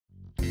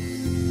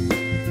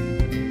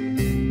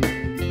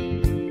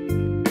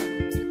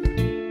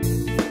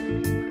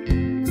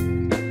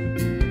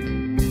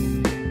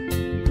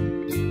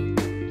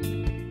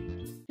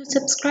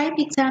subscribe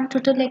exam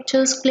tutor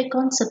lectures, click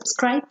on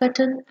subscribe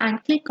button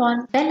and click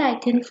on bell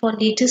icon for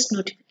latest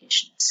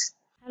notifications.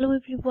 Hello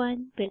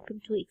everyone,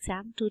 welcome to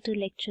Exam Tutor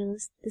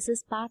Lectures. This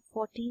is part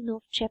 14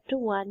 of Chapter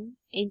 1,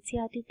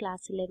 NCERT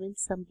Class 11,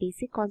 some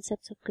basic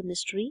concepts of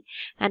chemistry,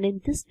 and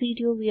in this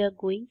video we are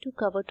going to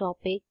cover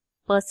topic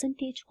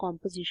percentage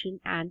composition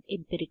and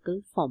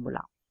empirical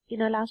formula.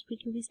 In our last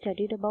video we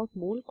studied about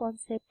mole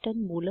concept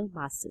and molar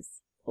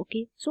masses.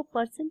 Okay, so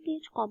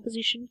percentage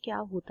composition क्या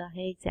होता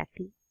है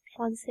exactly?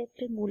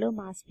 Concept molar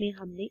mass में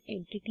हमने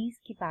entities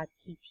की बात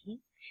की थी.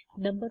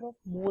 Number of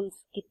moles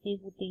कितने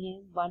होते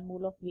हैं, 1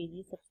 mole of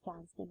various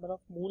substance, number of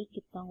mole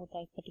कितना होता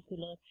है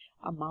पर्टिकुलर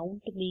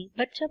अमाउंट में.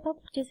 बट जब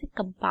आप जैसे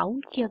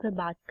कंपाउंड की अगर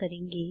बात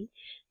करेंगे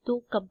तो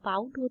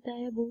कंपाउंड होता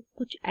है वो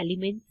कुछ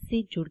एलिमेंट्स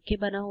से जुड़ के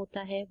बना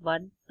होता है,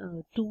 1,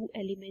 2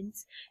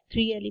 एलिमेंट्स,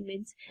 3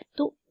 एलिमेंट्स.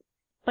 तो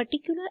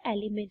पर्टिकुलर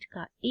एलिमेंट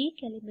का एक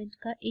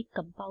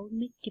कंपाउंड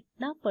में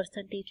कितना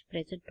परसेंटेज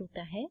प्रेजेंट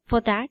होता है,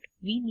 for that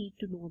we need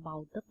to know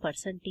about the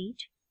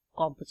percentage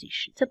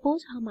composition.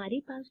 Suppose हमारे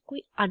पास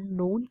कोई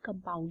अननोन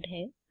कंपाउंड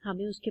है,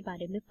 हमें उसके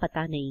बारे में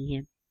पता नहीं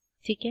है,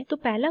 ठीक है. तो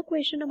पहला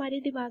क्वेश्चन हमारे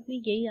दिमाग में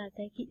यही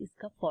आता है कि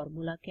इसका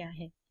फॉर्मूला क्या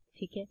है,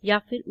 ठीक है, या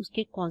फिर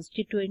उसके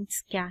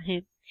कॉन्स्टिट्यूएंट्स क्या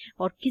हैं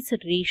और किस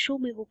रेशो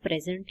में वो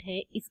प्रेजेंट है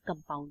इस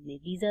कंपाउंड में.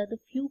 These are the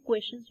few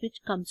questions which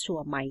comes to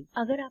our mind.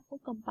 अगर आपको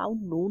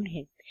कंपाउंड नोन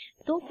है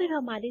तो फिर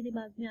हमारे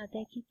दिमाग में आता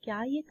है कि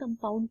क्या ये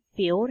कंपाउंड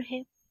प्योर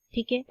है,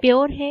 ठीक है.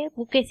 प्योर है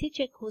वो कैसे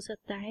चेक हो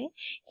सकता है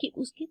कि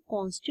उसके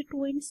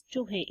कॉन्स्टिट्यूएंट्स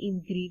जो है,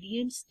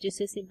 इंग्रेडिएंट्स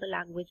जिसे सिंपल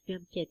लैंग्वेज में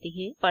हम कहते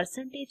हैं,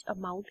 परसेंटेज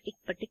अमाउंट एक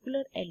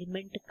पर्टिकुलर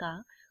एलिमेंट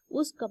का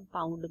उस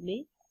कंपाउंड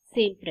में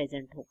सेम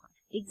प्रेजेंट होगा.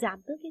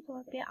 एग्जाम्पल के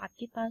तौर पे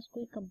आपके पास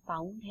कोई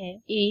कंपाउंड है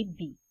ए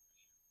बी,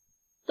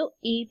 तो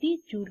ए बी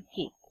जुड़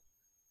के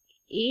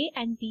A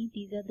and B,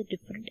 these are the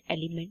different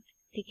element,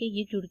 ठीक है,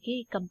 ये जुड़ के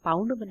एक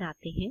कंपाउंड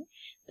बनाते हैं.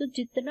 तो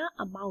जितना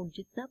अमाउंट,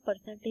 जितना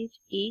परसेंटेज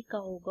ए का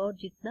होगा और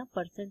जितना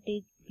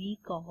परसेंटेज बी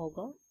का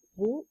होगा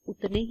वो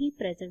उतने ही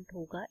प्रेजेंट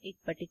होगा एक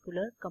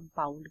पर्टिकुलर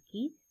कंपाउंड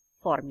की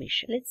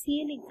formation. Let's C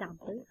an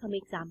example. हम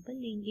एग्जांपल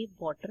लेंगे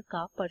वाटर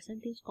का.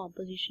 परसेंटेज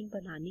कॉम्पोजिशन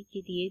बनाने के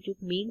लिए जो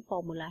मेन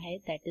फॉर्मूला है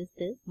that is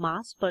this,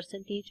 mass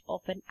percentage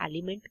of an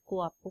element को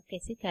आपको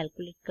कैसे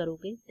कैलकुलेट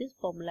करोगे. This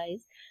formula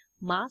is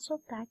mass of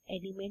that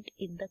element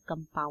in the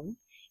compound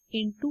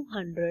into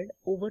 100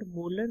 over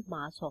molar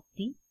mass of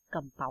the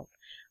compound.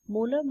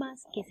 Molar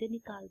mass कैसे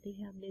निकालते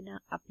हैं हमने ना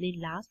अपने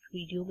लास्ट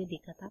वीडियो में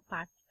देखा था,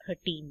 पार्ट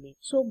 13 में.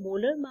 सो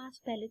मोलर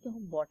मास पहले तो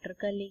हम वाटर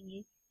का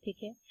लेंगे,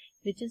 ठीक है,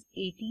 विच इज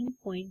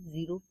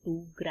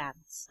 18.02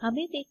 ग्राम्स.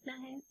 हमें देखना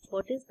है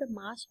what is the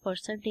mass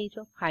percentage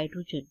of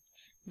hydrogen,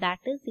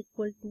 that is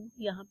equal to,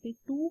 यहाँ पे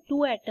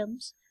टू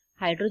एटम्स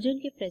हाइड्रोजन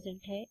के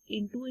प्रेजेंट है,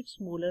 into its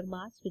molar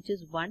mass which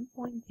is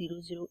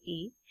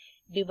 1.008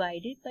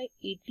 divided by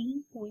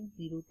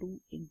 18.02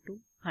 into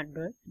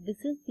 100. This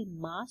is the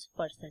mass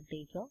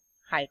percentage of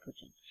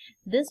hydrogen.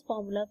 This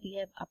formula we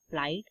have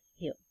applied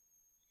here.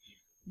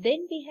 Then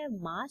we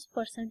have mass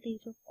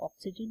percentage of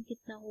oxygen.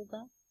 कितना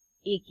होगा,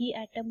 एक ही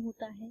atom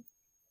होता है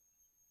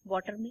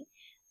water में,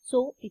 so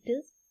it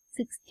is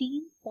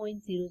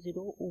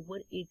 16.00 over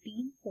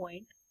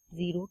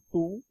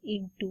 18.02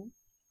 into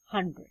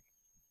 100.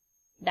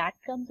 That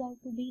comes out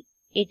to be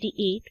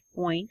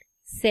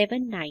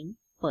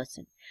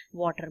 88.79%.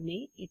 Water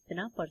में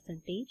इतना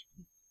percentage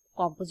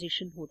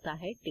composition होता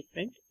है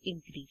डिफरेंट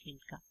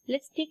इंग्रेडिएंट का.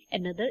 Let's take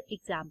another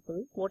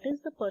example. What is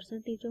the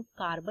percentage of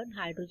carbon,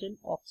 hydrogen,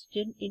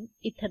 oxygen in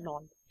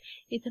ethanol.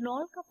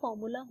 Ethanol का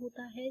formula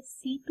होता है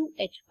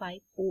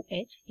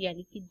C2H5OH,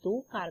 यानी कि 2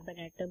 carbon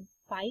atom,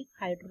 5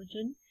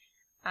 hydrogen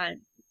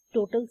and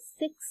total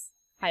 6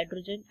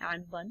 hydrogen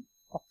and 1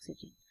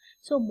 oxygen.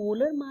 So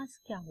molar mass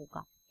क्या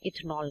होगा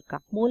इथेनॉल का.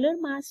 Molar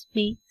mass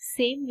में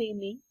same way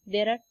में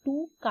there are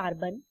 2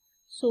 carbon,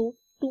 so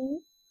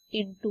 2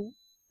 into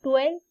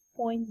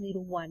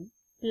 12.01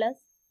 plus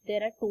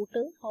there are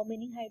total how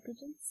many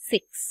hydrogen,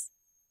 6.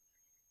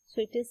 So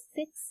it is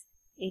 6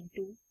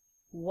 into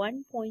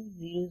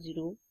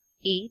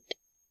 1.008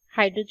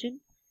 hydrogen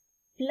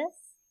plus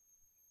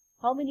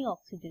how many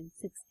oxygen,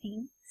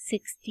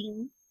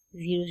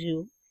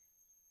 1600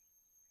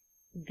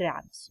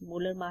 grams.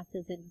 molar mass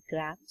is in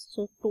grams.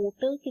 So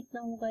total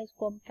कितना होगा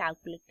इसको हम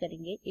calculate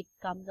करेंगे. It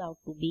comes out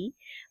to be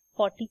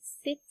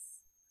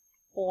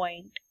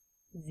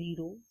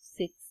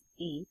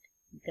 46.068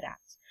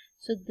 grams.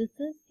 So this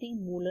is the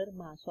molar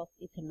mass of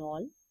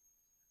ethanol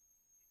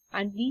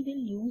and we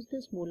will use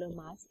this molar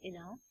mass in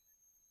our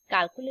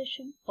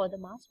calculation for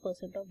the mass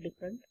percent of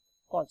different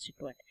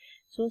constituent.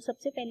 So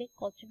सबसे पहले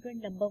constituent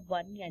number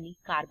 1 यानी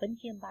carbon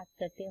की हम बात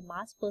करते हैं.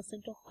 mass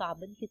percent of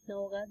carbon कितना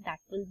होगा,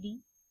 that will be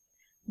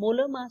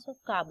molar mass of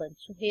carbon.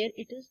 So here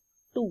it is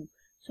 2.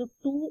 So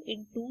 2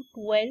 into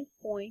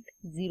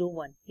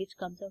 12.01 which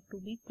comes out to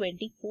be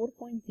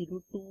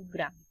 24.02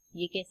 gram.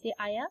 ये कैसे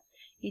आया,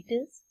 it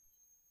is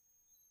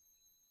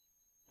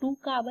 2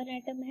 कार्बन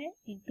एटम है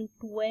into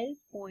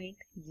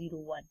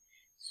 12.01.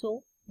 So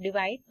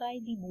divide by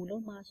the molar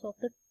mass of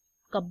the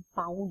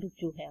compound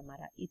जो है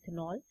हमारा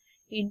ethanol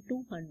into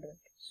 100.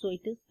 so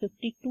it is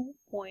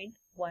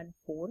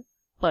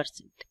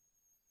 52.14%.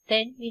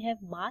 Then we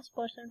have mass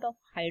percent of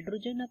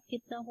hydrogen, अब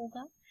कितना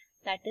होगा,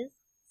 that is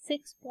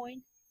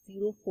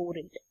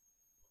 6.048.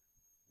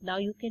 Now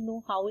you can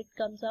know how it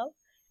comes out.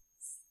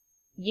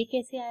 ये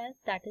कैसे आया,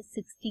 that is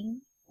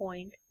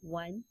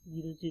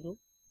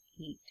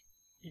 16.1008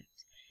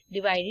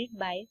 divided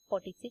by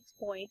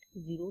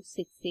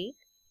 46.068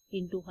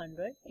 into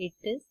 100, it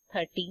is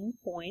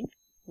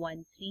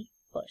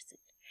 13.13%.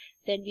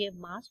 Then we have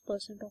mass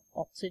percent of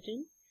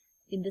oxygen.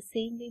 In the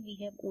same way, we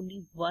have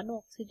only one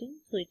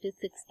oxygen, so it is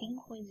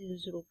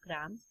 16.00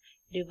 grams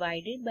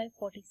divided by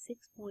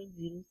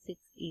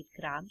 46.068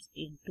 grams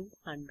into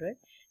 100,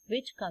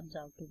 which comes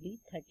out to be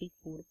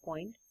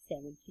 34.73%.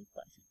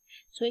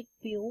 So एक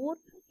pure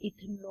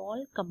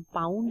ethanol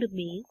compound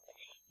में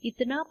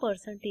इतना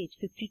percentage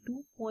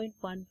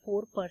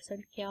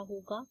 52.14% क्या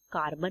होगा,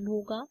 carbon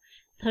होगा,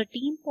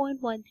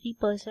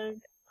 13.13%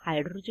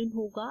 hydrogen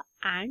होगा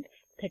and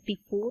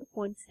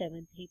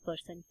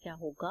 34.73% क्या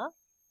होगा,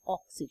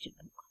 oxygen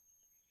होगा.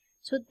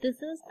 So this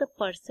is the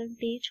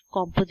percentage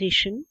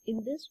composition. In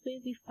this way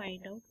we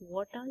find out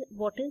what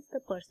is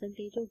the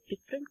percentage of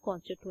different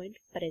constituent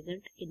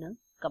present in a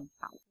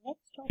compound.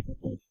 Next topic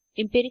is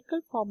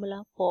empirical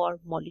formula for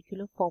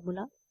molecular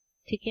formula.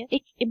 ठीक है,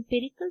 एक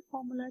empirical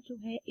formula जो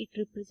है it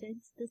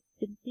represents the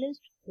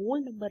simplest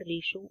whole number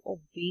ratio of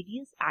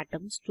various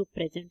atoms जो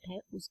present है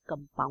उस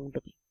compound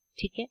में.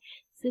 ठीक है,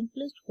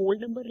 simplest whole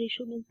number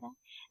ratio मिलता है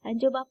एंड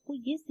जब आपको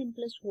ये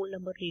simplest whole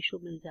number ratio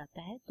मिल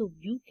जाता है तो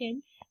you can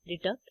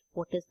deduct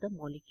what is the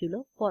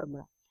molecular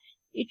formula.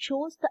 It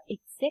shows the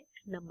exact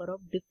number of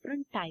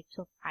different types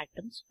of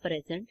atoms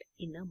present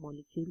in a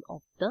molecule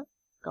of the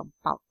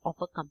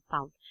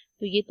compound.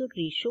 तो ये तो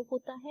रेशियो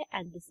होता है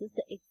and this is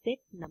the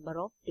exact number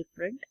of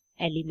different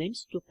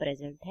elements जो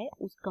present है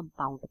उस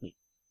compound में.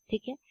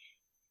 ठीक है,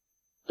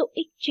 तो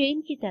एक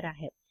चेन की तरह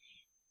है.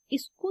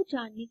 इसको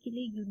जानने के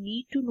लिए you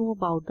need to know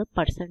about the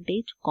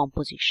percentage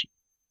composition.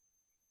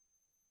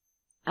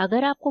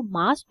 अगर आपको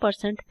मास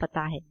परसेंट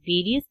पता है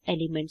वेरियस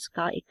एलिमेंट्स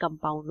का एक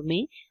कंपाउंड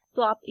में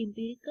तो आप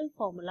एम्पिरिकल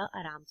फॉर्मूला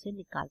आराम से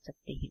निकाल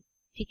सकते हैं.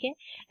 ठीक है,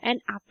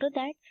 and after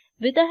that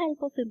with the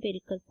help of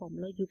empirical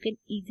formula you can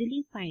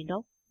easily find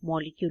out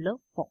molecular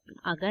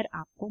formula अगर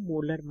आपको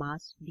मोलर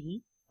मास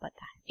भी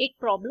पता है. एक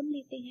प्रॉब्लम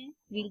लेते हैं,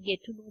 we'll gate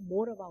to know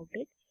more about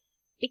it.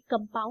 एक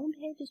कंपाउंड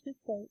है जिसमें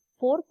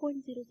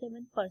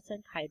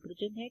 4.07%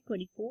 हाइड्रोजन है,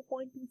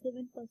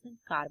 24.27%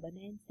 कार्बन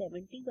है,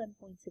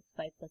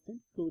 71.65%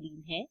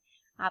 फ्लोरीन है.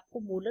 आपको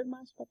मोलर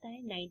मास पता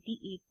है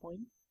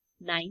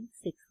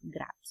 98.96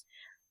 grams.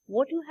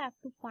 What you have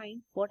to find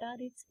what are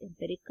its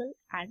empirical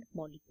and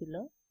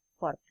molecular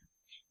formula.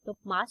 तो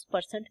मास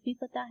परसेंट भी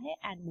पता है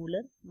एंड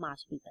मोलर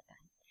मास भी पता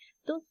है.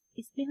 तो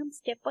इसमें हम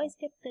स्टेप बाय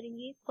स्टेप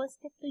करेंगे. फर्स्ट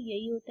स्टेप तो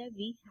यही होता है,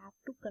 we have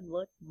to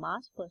convert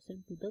mass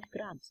percent to the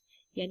grams,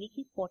 यानी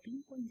कि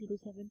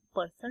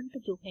 14.07%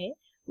 जो है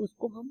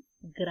उसको हम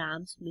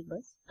ग्राम्स में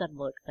बस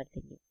कन्वर्ट कर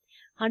देंगे.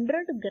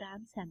 100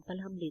 ग्राम सैंपल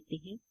हम लेते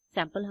हैं.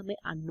 सैंपल हमें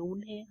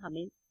अननोन है,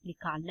 हमें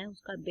निकालना है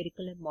उसका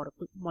एम्पिरिकल एंड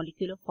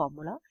मॉलिक्यूलर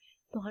फॉर्मूला.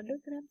 तो 100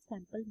 ग्राम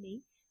सैंपल में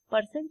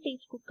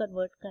परसेंटेज को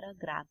कन्वर्ट करा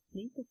ग्राम्स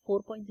में, तो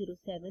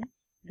 4.07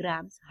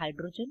 grams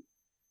hydrogen,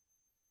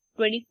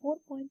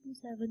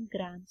 24.27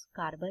 grams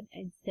carbon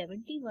and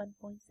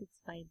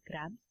 71.65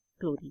 grams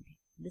chlorine.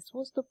 This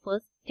was the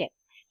first step.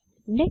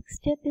 Next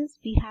step is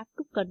we have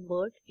to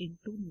convert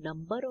into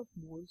number of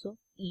moles of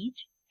each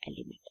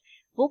element.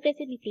 वो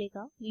कैसे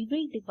निकलेगा? We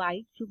will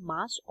divide जो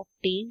mass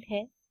obtained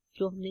है,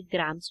 जो हमने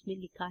grams में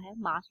लिखा है,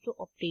 mass जो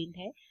obtained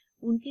है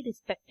उनके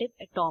respective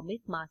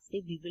atomic mass से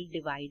we will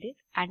divide it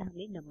and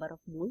हमें number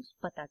of moles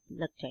पता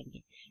लग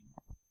जाएंगे.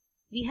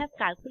 We have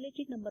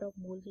calculated number of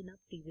moles in our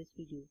previous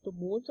video. तो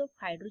moles of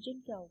hydrogen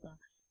क्या होगा?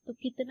 तो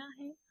कितना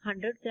है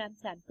 100 ग्राम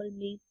सैंपल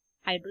में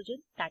hydrogen,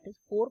 that is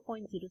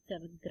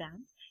 4.07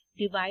 grams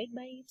divided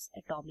by its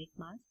atomic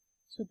mass.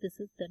 So this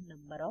is the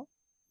number of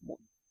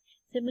moles.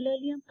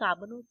 Similarly हम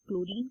carbon और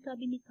chlorine का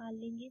भी निकाल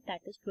लेंगे,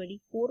 that is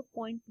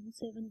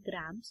 24.27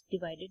 grams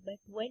divided by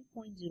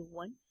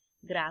 12.01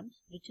 grams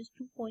which is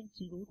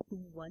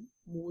 2.021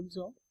 moles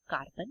of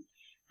carbon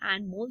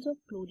and moles of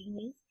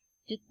chlorine is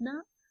जितना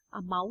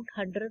amount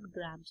 100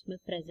 grams में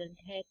present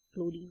है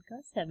chlorine का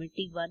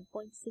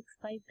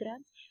 71.65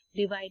 gram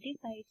divided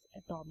by its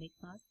atomic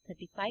mass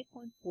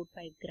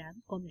 35.45 ग्राम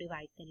को हम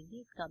डिवाइड करेंगे.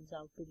 It comes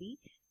out to be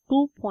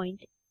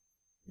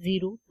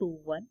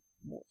 2.021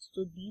 moles.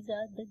 So these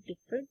are the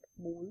different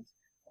moles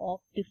of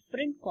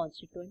different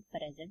constituent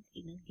present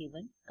in a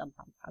given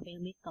compound. अभी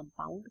हमें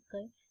compound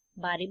के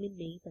बारे में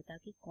नहीं पता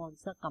कि कौन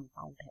सा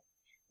कंपाउंड है,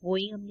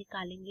 वही हम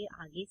निकालेंगे.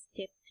 आगे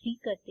स्टेप 3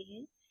 करते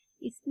हैं.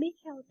 इसमें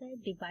क्या होता है,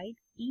 divide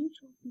each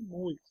of the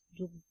moles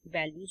जो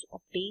वैल्यूज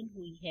ऑब्टेन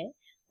हुई है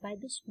by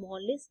the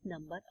smallest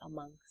number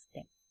amongst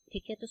them.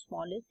 ठीक है, तो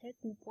स्मॉलेस्ट है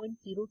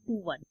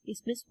 2.021.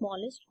 इसमें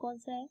स्मॉलेस्ट कौन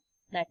सा है,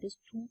 दैट इज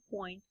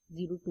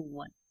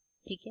 2.021.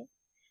 ठीक है,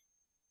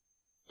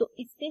 तो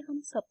इससे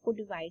हम सबको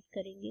डिवाइड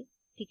करेंगे.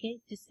 ठीक है,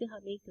 जिससे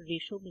हमें एक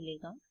रेशो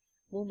मिलेगा,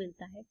 वो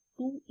मिलता है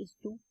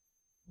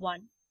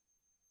 2:1.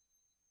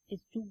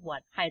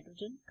 4:1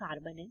 हाइड्रोजन,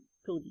 कार्बन एंड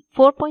क्लोरीन।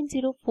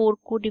 4.04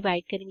 को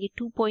डिवाइड करेंगे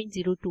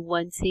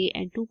 2.021 से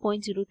एंड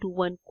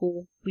 2.021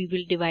 को we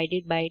will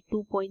divided by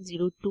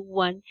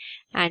 2.021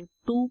 and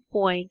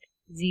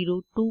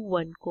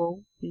 2.021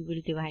 को we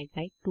will divide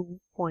by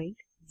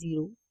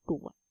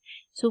 2.021.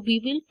 So we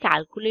will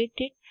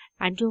calculate it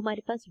and जो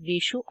हमारे पास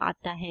रेशो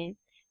आता है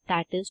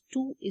that is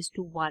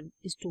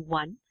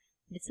 2:1:1.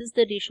 This is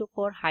the ratio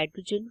for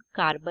hydrogen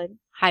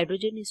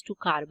is to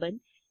carbon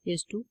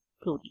is to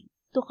chlorine.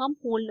 तो हम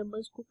whole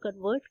numbers को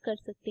convert कर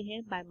सकते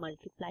हैं बाय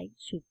मल्टीप्लाइंग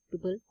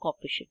सुटेबल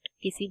कोफिशिएंट,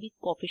 किसी भी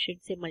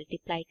कोफिशिएंट से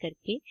मल्टीप्लाई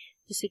करके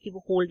जिससे कि वो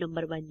होल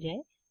नंबर बन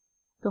जाए,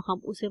 तो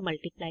हम उसे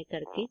मल्टीप्लाई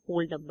करके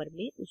होल नंबर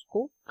में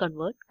उसको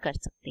कन्वर्ट कर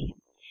सकते हैं।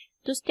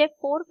 तो स्टेप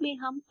 4 में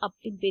हम अब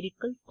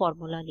एम्पिरिकल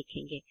फॉर्मूला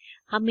लिखेंगे।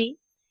 हमें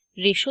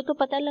रेशो तो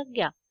पता लग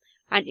गया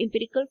एंड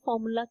एम्पिरिकल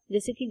फॉर्मूला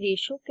जैसे कि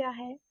रेशो क्या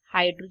है,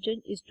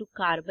 hydrogen is to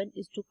carbon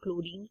is two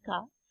chlorine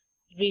का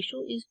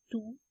ratio is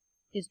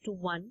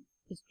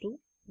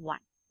 2:1:1.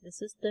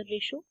 This is the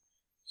ratio.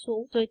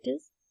 So it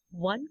is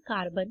 1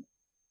 carbon,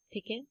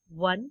 ठीक है,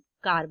 1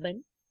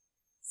 carbon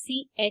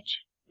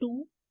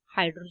CH2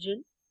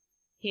 hydrogen,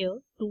 here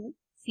 2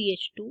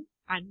 CH2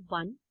 and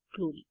 1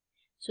 chlorine.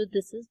 So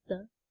this is the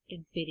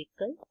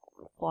empirical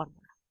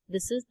formula.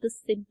 This is the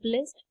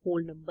simplest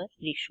whole number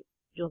ratio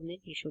जो हमने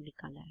ratio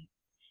निकाला है।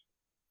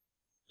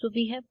 So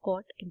we have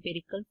got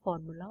empirical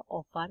formula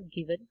of our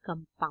given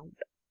compound.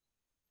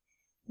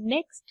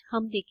 Next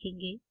हम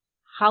देखेंगे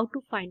how to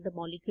find the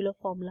molecular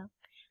formula.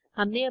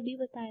 हमने अभी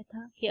बताया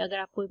था कि अगर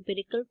आपको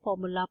empirical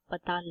formula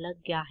पता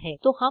लग गया है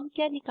तो हम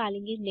क्या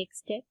निकालेंगे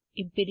नेक्स्ट स्टेप।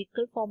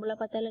 empirical formula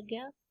पता लग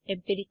गया,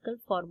 एम्पिरिकल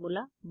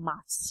फॉर्मूला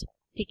मास,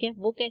 ठीक है,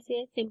 वो कैसे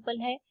है, सिंपल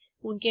है,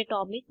 उनके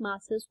एटॉमिक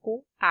मासेस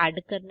को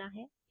ऐड करना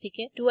है, ठीक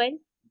है।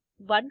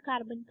 1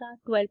 कार्बन का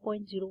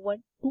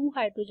 12.01, 2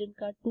 हाइड्रोजन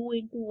का 2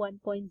 into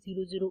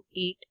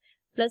 1.008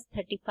 plus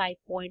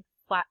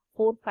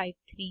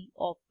 35.453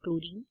 of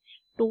chlorine.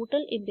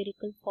 Total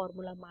empirical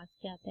formula mass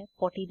क्या आता है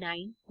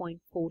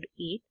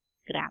 49.48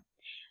 ग्राम।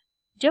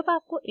 जब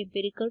आपको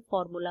एम्पिरिकल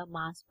फॉर्मूला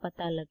मास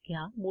पता लग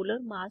गया, मोलर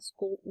मास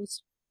को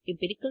उस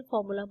एम्पिरिकल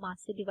फॉर्मूला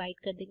मास से डिवाइड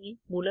कर देंगे।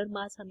 मोलर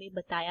मास हमें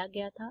बताया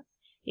गया था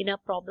इन a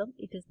problem,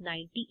 it is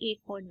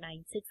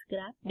 98.96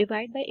 gram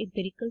divide by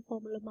empirical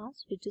formula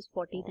mass which is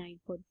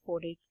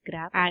 49.48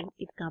 gram and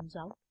it comes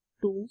out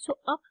 2। सो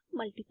अब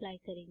मल्टीप्लाई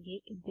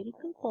करेंगे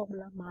empirical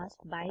formula mass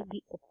by the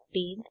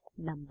obtained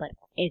number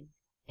n,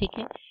 ठीक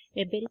है।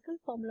 Empirical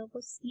formula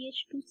was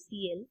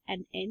CH2Cl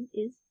and n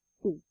is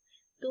 2,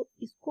 तो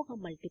इसको हम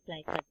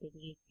multiply कर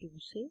देंगे 2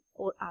 से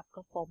और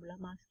आपका फॉर्मूला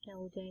मास क्या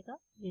हो जाएगा,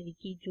 यानी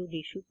कि जो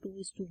रेशियो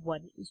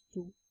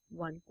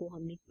 2:1:1 को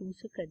हमने 2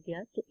 से कर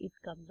दिया तो इट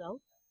कम्स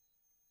आउट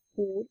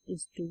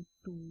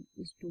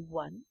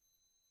 4:2:1।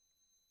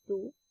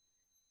 तो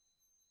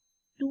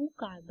 2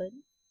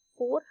 carbon,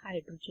 4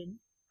 hydrogen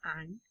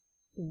and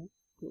 2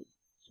 chlorine.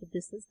 So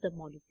this is the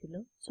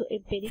molecular, so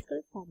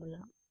empirical formula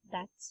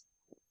that's,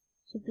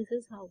 so this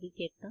is how we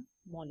get the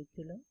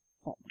molecular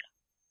formula.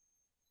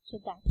 So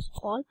that's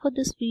all for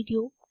this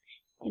video.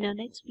 In our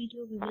next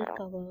video we will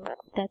cover,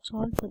 that's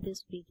all for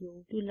this video.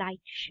 Do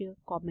like, share,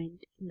 comment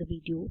in the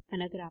video,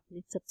 and अगर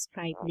आपने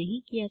subscribe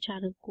नहीं किया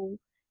channel को,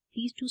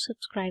 please do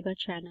subscribe our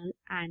channel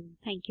and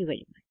thank you very much.